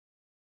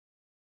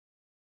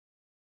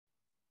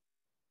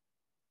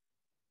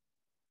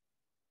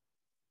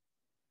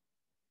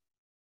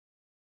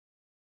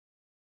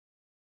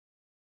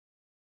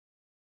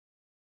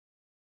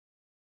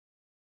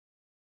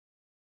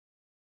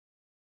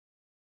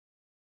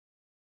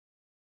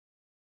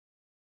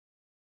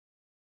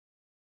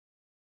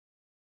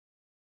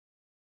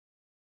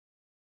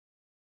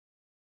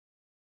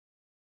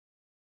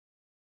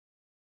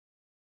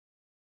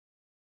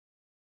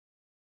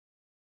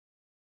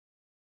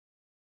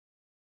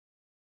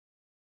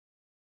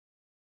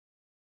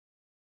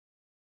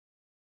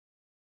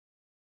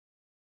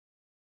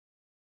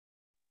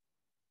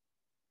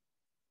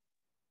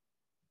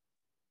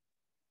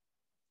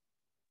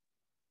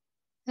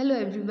Hello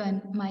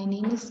everyone, my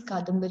name is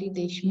Kadambari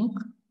Deshmukh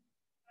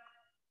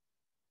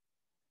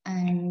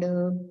and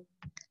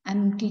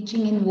I'm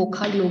teaching in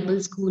Wockhardt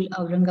Global School,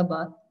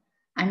 Aurangabad.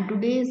 And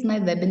today's my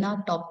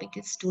webinar topic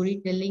is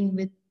storytelling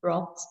with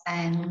props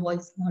and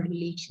voice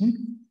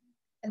modulation.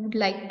 I would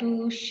like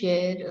to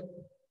share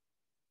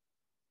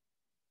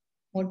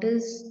what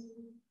is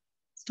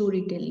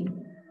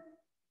storytelling.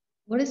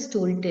 What is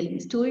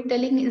storytelling?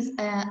 Storytelling is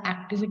an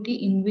activity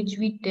in which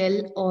we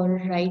tell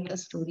or write a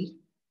story.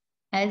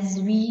 As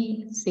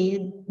we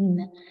say,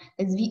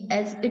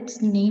 as its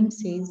name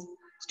says,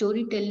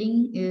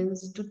 storytelling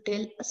is to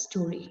tell a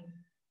story.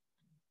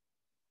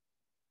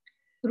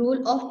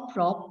 Role of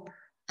prop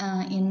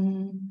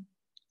in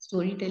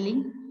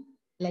storytelling,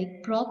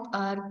 like prop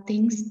are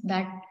things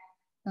that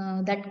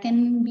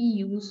can be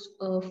used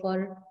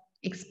for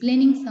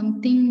explaining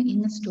something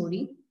in a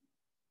story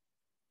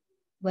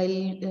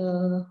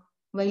while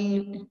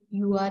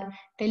you are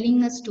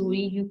telling a story.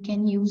 You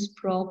can use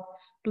prop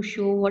to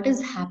show what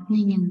is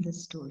happening in the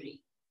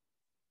story.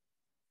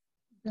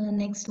 The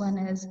next one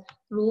is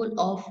role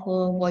of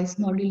voice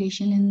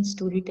modulation in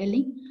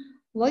storytelling.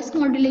 Voice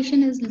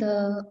modulation is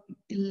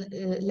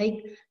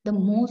like the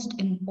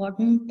most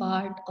important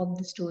part of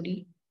the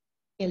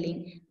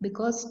storytelling,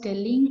 because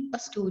telling a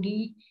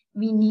story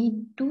we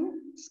need to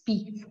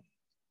speak.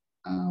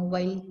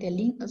 While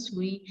telling a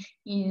story,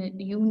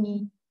 you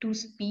need to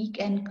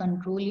speak and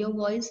control your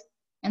voice,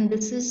 and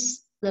this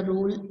is the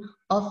role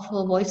of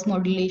voice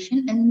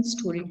modulation in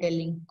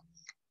storytelling.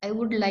 I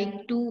would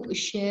like to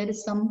share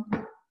some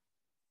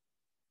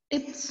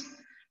tips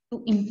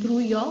to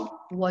improve your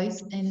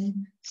voice and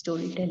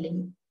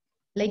storytelling.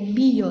 Like,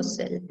 be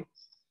yourself.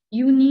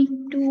 You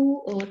need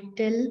to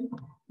tell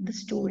the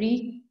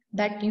story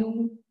that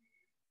you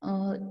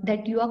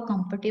are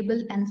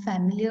comfortable and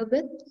familiar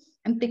with,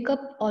 and pick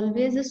up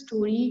always a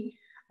story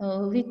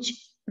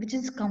which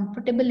is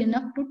comfortable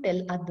enough to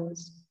tell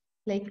others.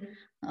 Like,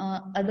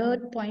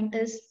 other point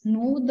is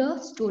know the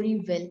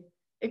story well.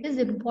 It is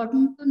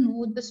important to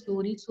know the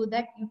story so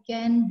that you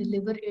can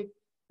deliver it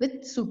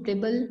with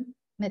suitable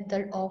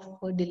method of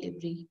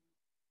delivery.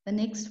 The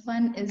next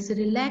one is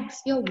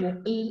relax your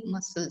vocal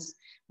muscles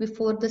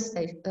before the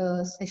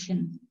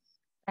session.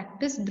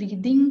 Practice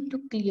breathing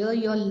to clear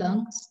your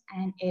lungs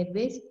and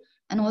airways,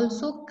 and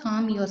also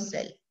calm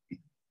yourself.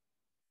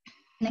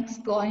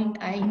 Next point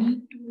I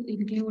need to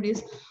include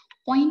is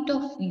point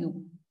of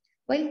view.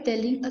 While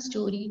telling a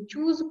story,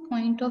 choose a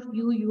point of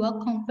view you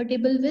are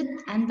comfortable with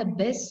and the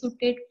best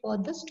suited for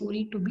the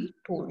story to be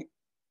told.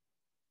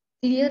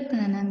 Clear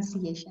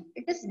pronunciation.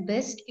 It is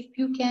best if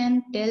you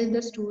can tell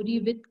the story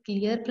with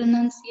clear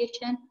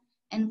pronunciation,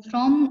 and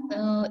from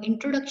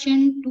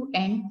introduction to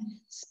end,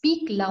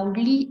 speak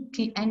loudly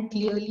and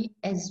clearly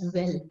as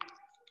well.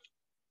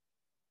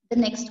 The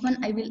next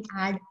one I will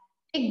add,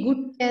 take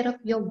good care of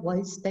your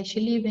voice,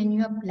 especially when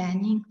you are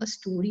planning a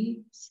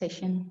story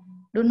session.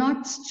 Do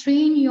not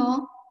strain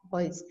your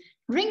voice.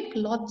 Drink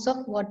lots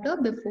of water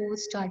before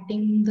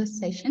starting the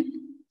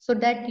session so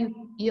that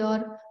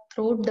your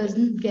throat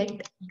doesn't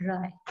get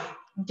dry.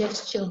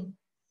 Gesture.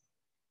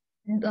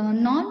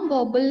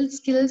 Non-verbal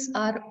skills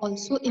are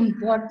also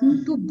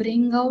important to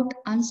bring out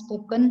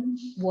unspoken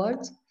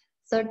words.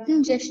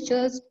 Certain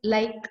gestures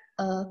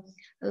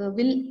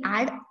will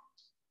add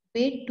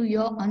weight to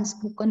your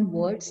unspoken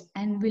words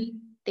and will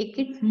take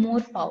it more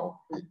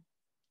powerful.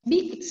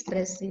 Be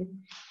expressive.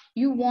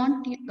 You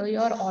want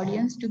your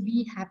audience to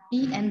be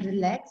happy and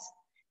relaxed,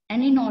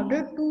 and in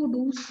order to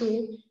do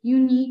so, you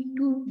need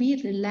to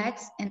be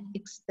relaxed and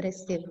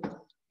expressive.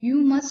 You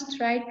must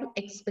try to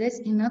express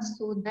enough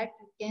so that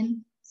you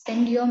can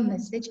send your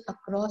message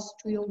across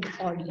to your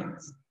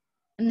audience.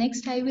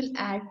 Next, I will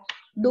add,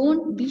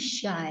 don't be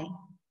shy.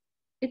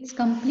 It's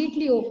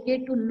completely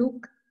okay to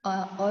look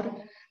or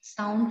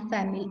sound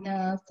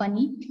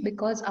funny,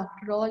 because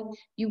after all,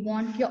 you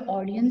want your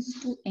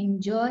audience to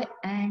enjoy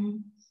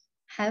and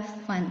have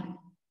fun.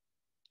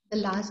 The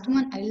last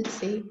one I will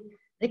say,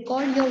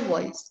 record your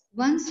voice.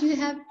 Once you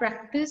have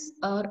practiced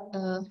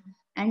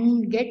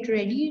and get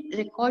ready,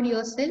 record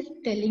yourself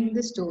telling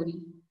the story.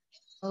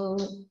 Uh,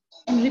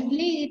 and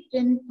replay it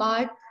in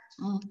part,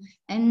 uh,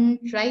 and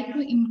try to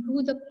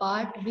improve the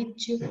part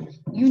which you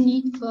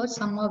need for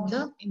some of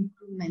the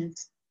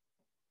improvements.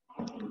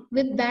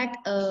 With that,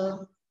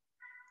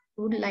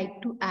 would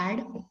like to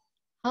add,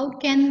 how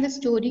can the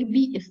story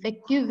be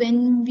effective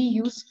when we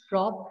use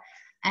prop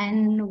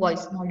and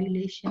voice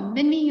modulation?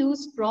 When we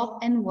use prop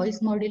and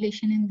voice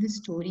modulation in the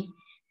story,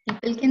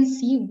 people can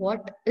see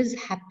what is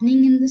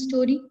happening in the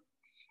story,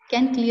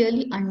 can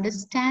clearly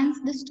understand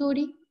the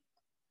story,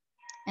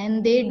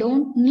 and they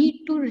don't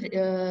need to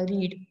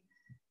read.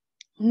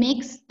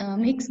 Makes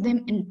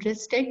them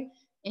interested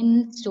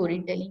in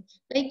storytelling.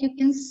 Like you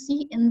can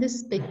see in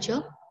this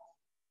picture,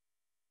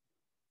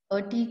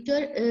 a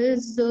teacher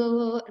is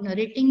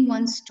narrating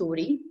one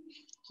story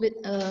with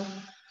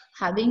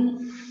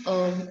having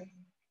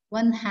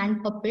one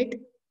hand puppet.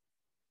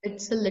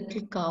 It's a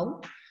little cow,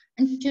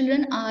 and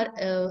children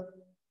are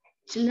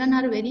children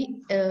are very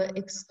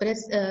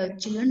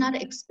children are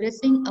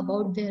expressing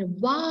about their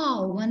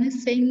wow. One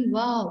is saying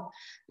wow,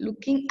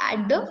 looking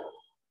at the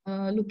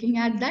looking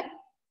at that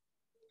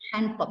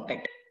hand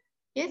puppet.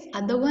 Yes,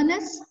 other one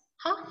is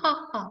ha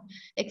ha ha,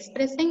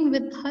 expressing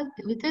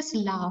with his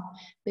laugh,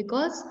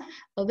 because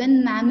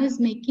when ma'am is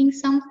making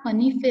some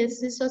funny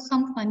faces or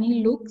some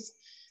funny looks,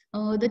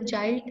 the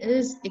child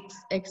is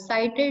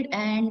excited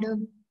and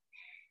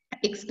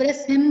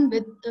express him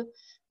with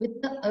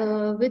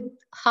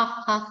ha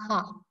ha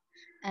ha,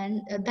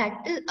 and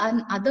that is,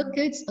 and other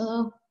kids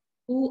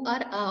who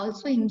are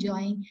also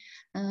enjoying,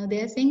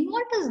 they are saying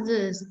what is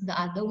this,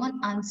 the other one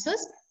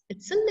answers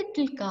it's a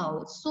little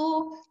cow.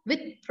 So with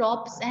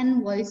props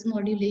and voice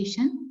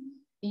modulation,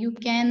 you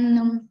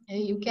can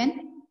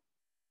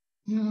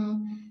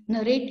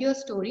narrate your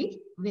story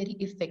very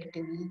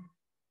effectively.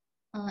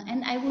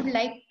 And I would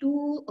like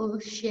to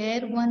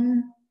share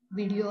one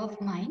video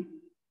of mine.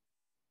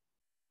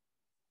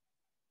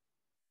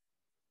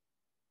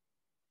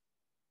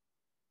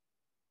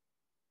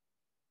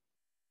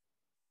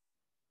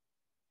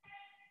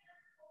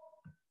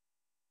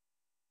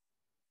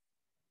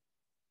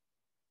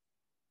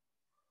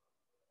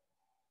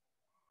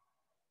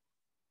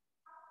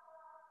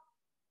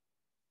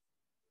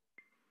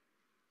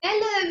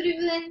 Hello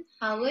everyone,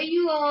 how are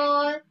you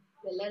all?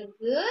 Well, are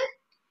good?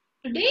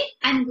 Today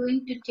I'm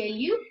going to tell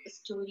you a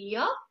story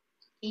of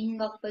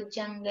King of a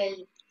Jungle.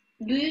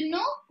 Do you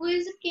know who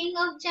is the King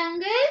of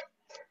Jungle?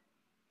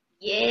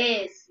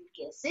 Yes, you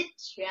guess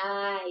it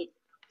right.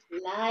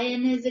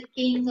 Lion is the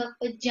King of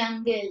a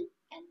Jungle.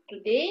 And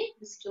today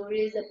the story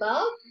is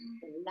about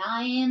the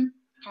lion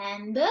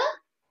and the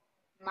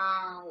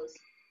mouse.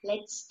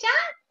 Let's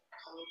start.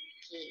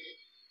 Okay.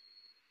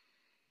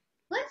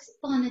 Once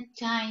upon a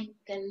time,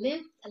 there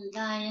lived a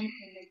lion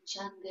in the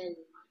jungle.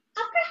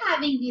 After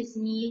having his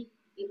meal,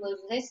 he was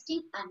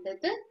resting under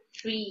the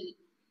tree.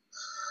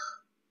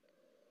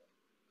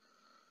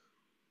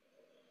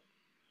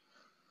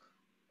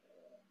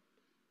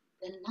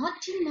 The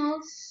naughty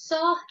mouse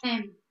saw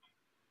him,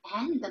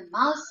 and the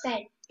mouse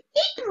said,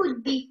 "It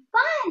would be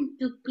fun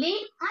to play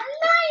on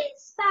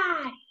lion's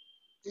back.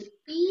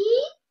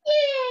 Yippee,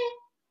 yeah!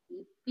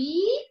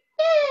 Yippee,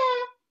 yeah!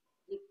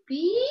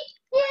 Yippee,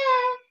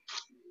 yeah!"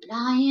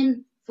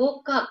 Lion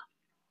woke up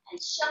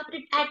and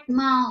shouted at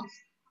Mouse,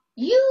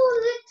 "You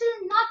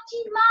little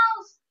naughty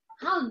mouse!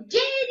 How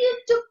dare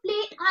you to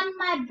play on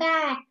my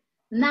back?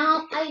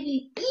 Now I will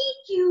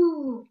eat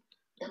you!"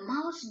 The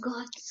mouse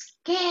got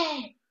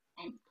scared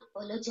and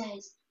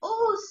apologized.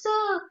 "Oh,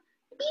 sir,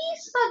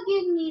 please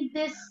forgive me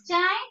this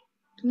time.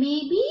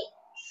 Maybe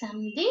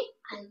someday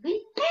I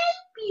will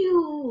help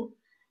you."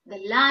 The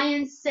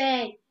lion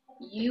said,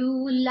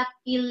 "You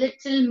lucky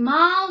little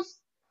mouse!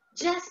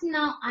 Just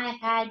now I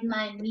had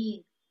my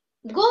meal.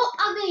 Go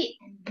away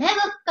and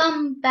never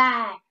come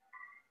back."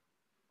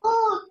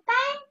 "Oh,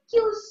 thank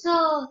you,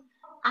 sir.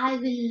 I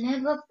will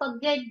never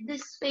forget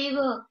this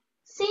favor."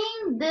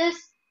 Saying this,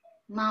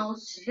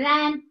 Mouse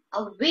ran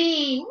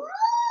away.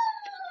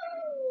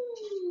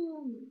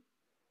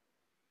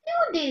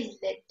 Few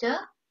days later,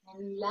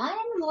 when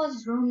Lion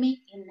was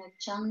roaming in the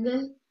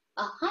jungle,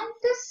 a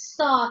hunter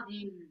saw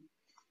him.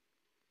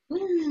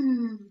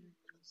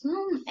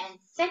 And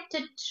set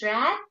a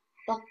trap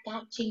for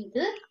catching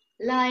the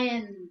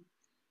lion.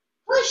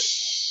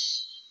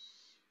 Whoosh!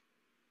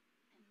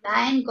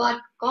 Lion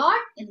got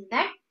caught in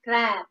that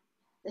trap.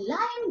 The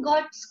lion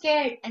got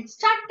scared and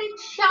started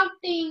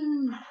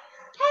shouting,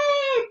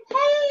 "Help!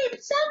 Help!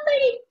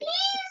 Somebody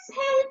please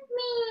help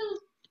me!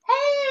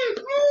 Help!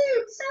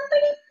 Help!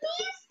 Somebody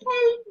please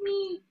help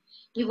me!"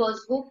 He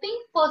was hoping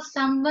for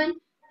someone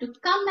to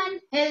come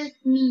and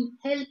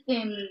help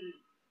him.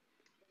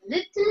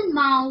 Little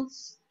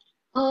Mouse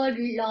heard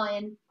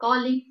Lion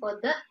calling for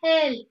the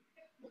help.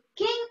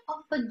 "King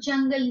of a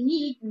jungle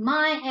need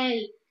my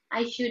help.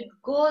 I should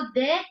go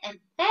there and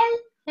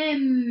help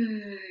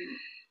him.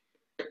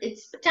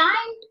 It's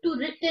time to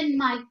return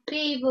my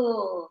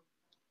favor."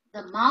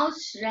 The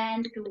mouse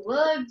ran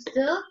towards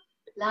the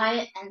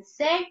lion and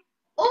said,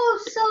 "Oh,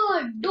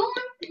 sir,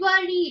 don't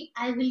worry.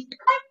 I will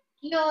cut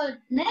your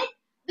neck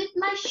with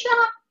my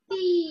sharp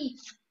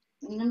teeth."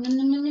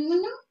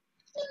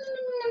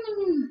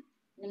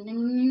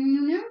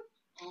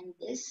 And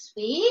this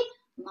way,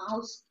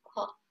 mouse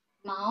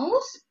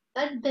Mouse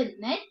cut the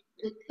net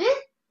with his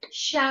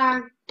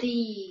sharp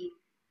teeth.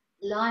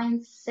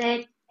 Lion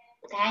said,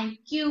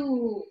 "Thank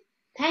you.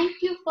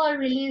 Thank you for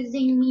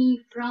releasing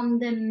me from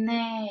the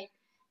net."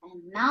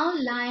 And now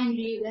Lion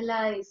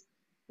realized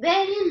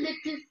very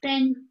little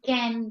friend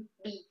can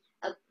be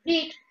a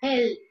great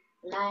help.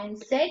 Lion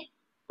said,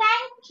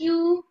 "Thank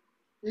you,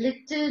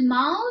 little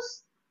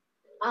mouse,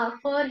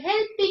 for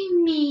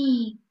helping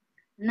me.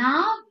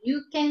 Now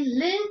you can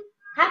live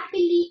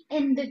happily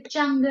in the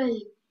jungle."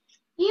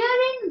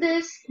 Hearing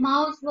this,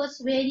 Mouse was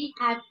very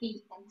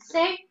happy and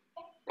said,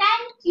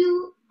 "Thank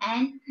you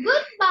and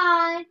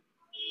goodbye."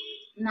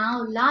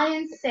 Now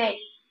Lion said,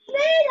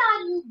 "Where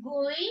are you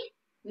going?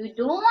 You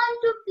don't want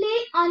to play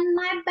on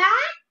my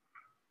back?"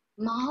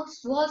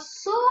 Mouse was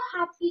so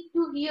happy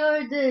to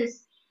hear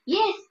this.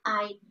 Yes,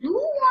 I do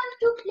want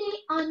to play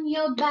on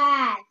your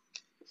back.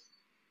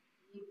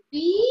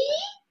 Yippee!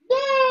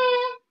 Yay!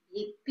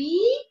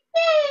 Yippee!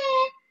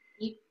 Yay!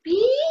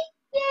 Yippee!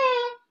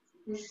 Yay!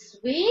 This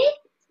way,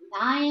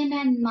 Lion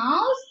and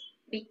Mouse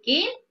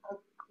became a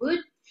good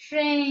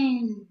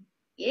friend.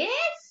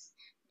 Yes?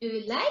 Do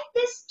you like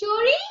this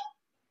story?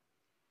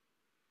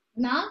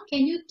 Now,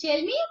 can you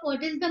tell me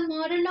what is the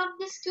moral of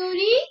the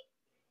story?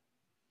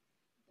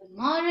 The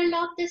moral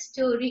of the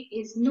story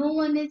is no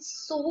one is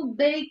so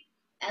big,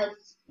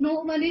 no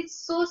one is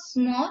so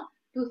small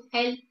to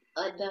help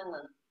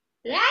other.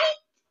 Right?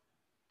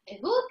 I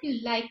hope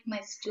you like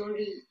my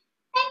story.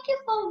 Thank you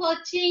for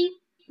watching.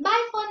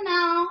 Bye for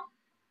now.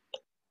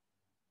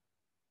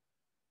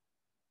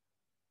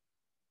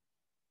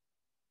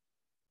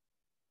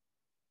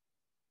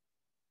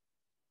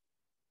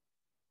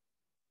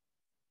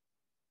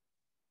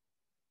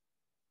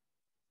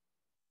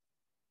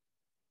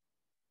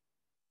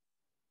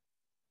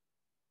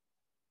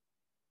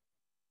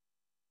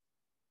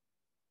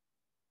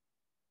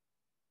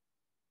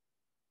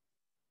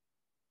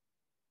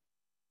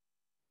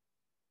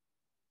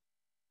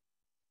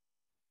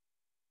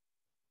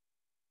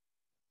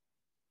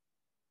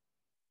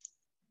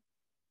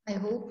 I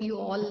hope you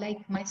all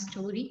like my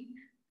story.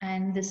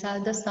 And these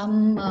are the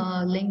some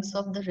links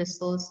of the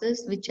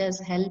resources which has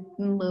helped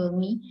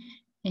me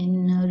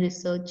in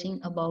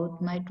researching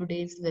about my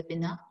today's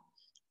webinar.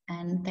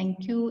 And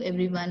thank you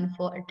everyone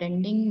for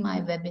attending my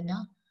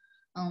webinar.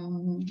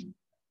 Um,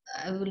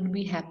 I will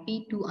be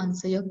happy to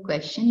answer your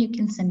question. You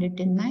can send it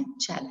in my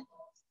chat.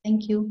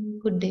 Thank you.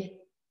 Good day.